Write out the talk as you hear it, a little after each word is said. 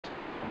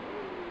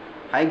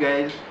Hi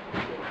guys,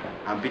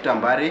 I'm Peter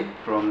Mbari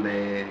from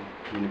the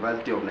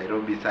University of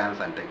Nairobi Science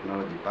and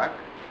Technology Park.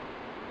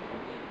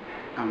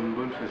 I'm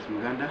Boniface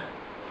Muganda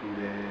from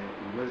the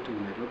University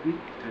of Nairobi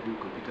studying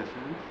computer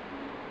science.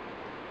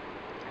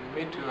 And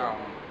me too,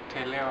 I'm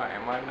Telewa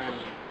Emmanuel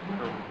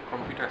from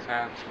Computer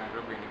Science,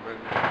 Nairobi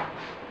University.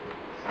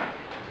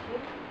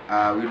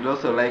 We'd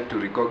also like to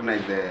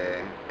recognize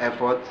the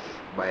efforts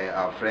by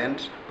our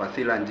friend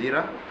Pasila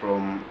Njira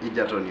from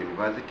Egerton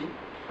University,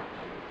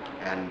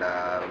 and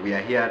we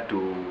are here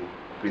to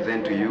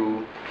present to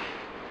you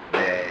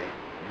the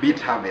Beat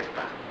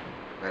Harvester.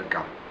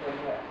 Welcome.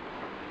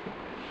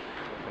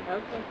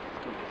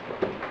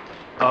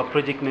 Our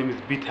project name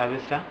is Beat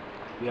Harvester.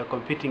 We are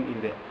competing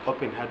in the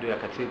open hardware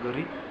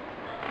category.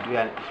 We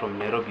are from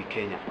Nairobi,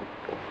 Kenya.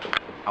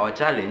 Our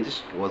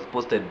challenge was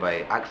posted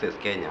by Access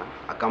Kenya,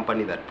 a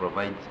company that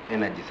provides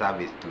energy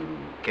service to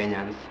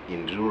Kenyans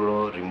in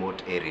rural,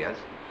 remote areas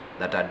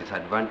that are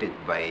disadvantaged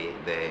by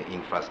the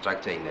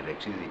infrastructure in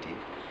electricity,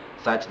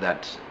 such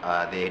that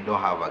they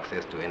don't have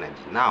access to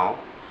energy. Now,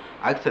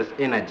 Access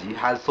Energy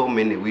has so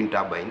many wind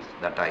turbines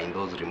that are in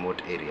those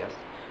remote areas,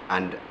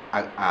 and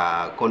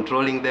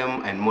controlling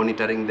them and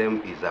monitoring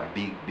them is a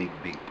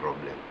big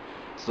problem.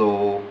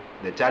 So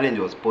the challenge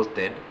was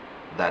posted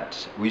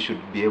that we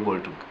should be able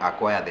to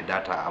acquire the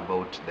data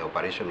about the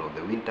operation of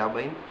the wind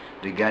turbine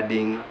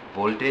regarding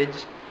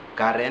voltage,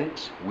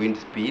 current, wind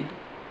speed,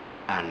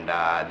 and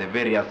the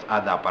various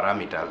other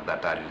parameters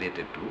that are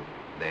related to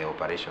the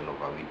operation of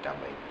a wind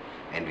turbine.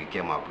 And we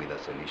came up with a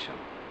solution.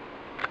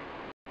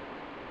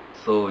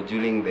 So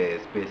during the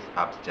Space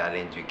Apps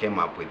Challenge, we came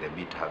up with the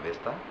Beat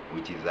Harvester,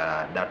 which is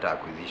a data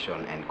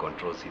acquisition and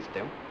control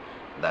system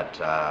that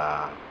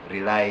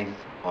relies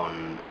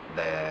on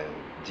the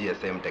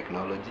GSM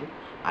technology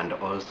and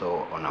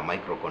also on a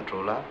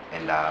microcontroller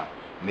and a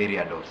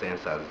myriad of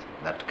sensors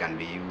that can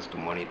be used to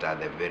monitor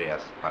the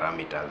various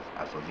parameters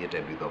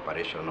associated with the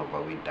operation of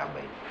a wind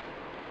turbine.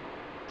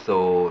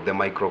 So the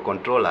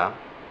microcontroller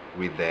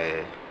with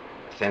the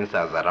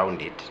sensors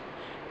around it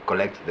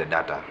collects the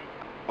data.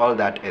 All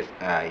that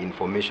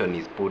information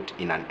is put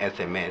in an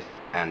SMS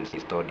and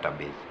stored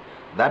database.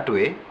 That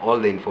way, all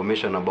the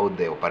information about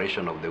the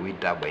operation of the wind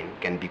turbine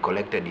can be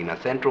collected in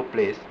a central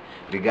place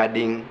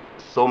regarding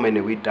so many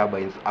wind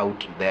turbines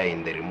out there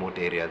in the remote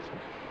areas,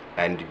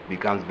 and it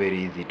becomes very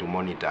easy to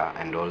monitor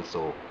and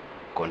also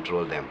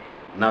control them.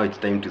 Now it's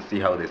time to see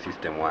how the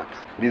system works.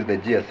 This is the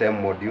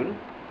GSM module.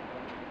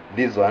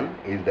 This one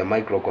is the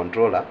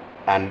microcontroller,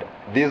 and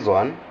this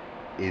one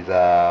is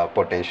a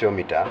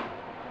potentiometer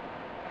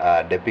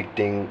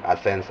depicting a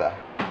sensor.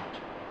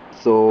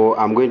 So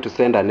I'm going to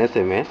send an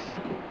SMS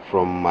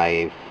from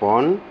my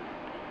phone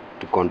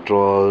to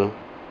control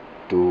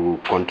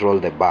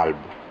the bulb.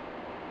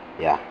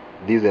 Yeah,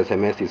 this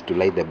SMS is to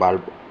light the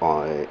bulb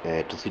on,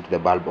 to switch the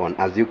bulb on.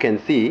 As you can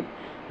see,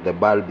 the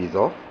bulb is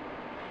off.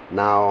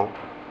 Now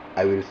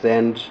I will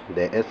send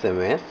the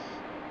SMS.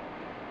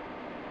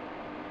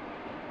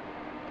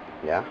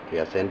 Yeah, we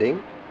are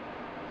sending.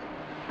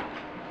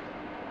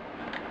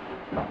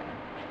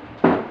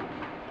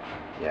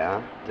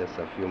 Yeah, just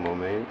a few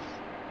moments.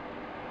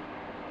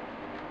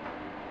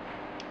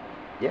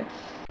 Yes,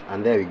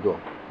 and there we go.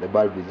 The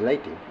bulb is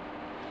lighting.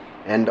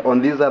 And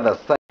on this other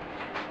side,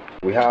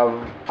 we have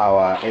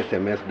our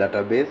SMS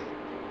database.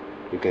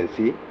 You can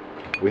see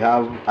we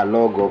have a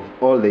log of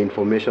all the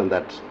information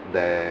that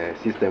the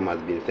system has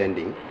been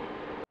sending.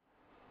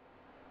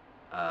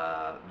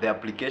 The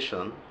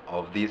application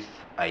of this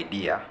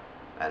idea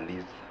and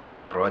this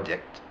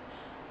project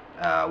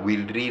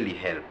will really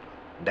help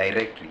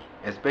directly,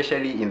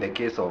 especially in the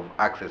case of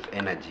Access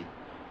Energy,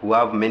 who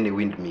have many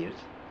windmills.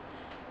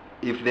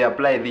 If they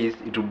apply this,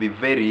 it will be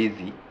very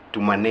easy to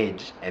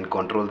manage and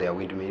control their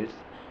windmills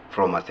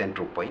from a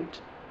central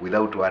point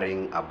without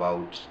worrying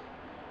about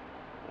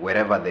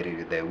wherever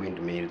the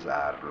windmills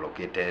are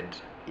located.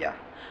 Yeah,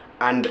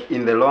 and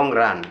in the long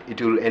run,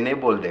 it will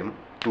enable them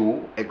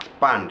to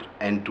expand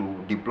and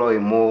to deploy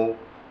more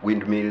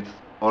windmills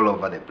all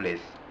over the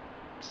place,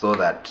 so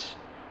that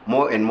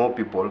more and more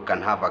people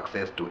can have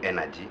access to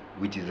energy,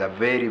 which is a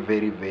very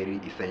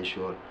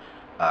essential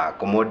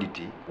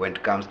commodity when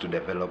it comes to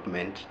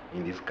development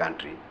in this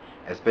country,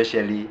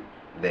 especially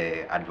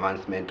the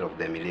advancement of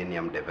the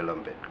Millennium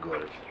Development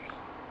Goals.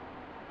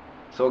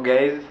 So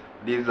guys,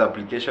 this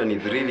application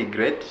is really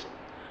great.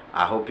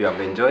 I hope you have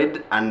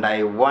enjoyed, and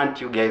I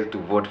want you guys to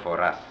vote for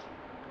us.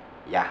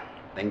 Yeah,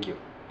 thank you.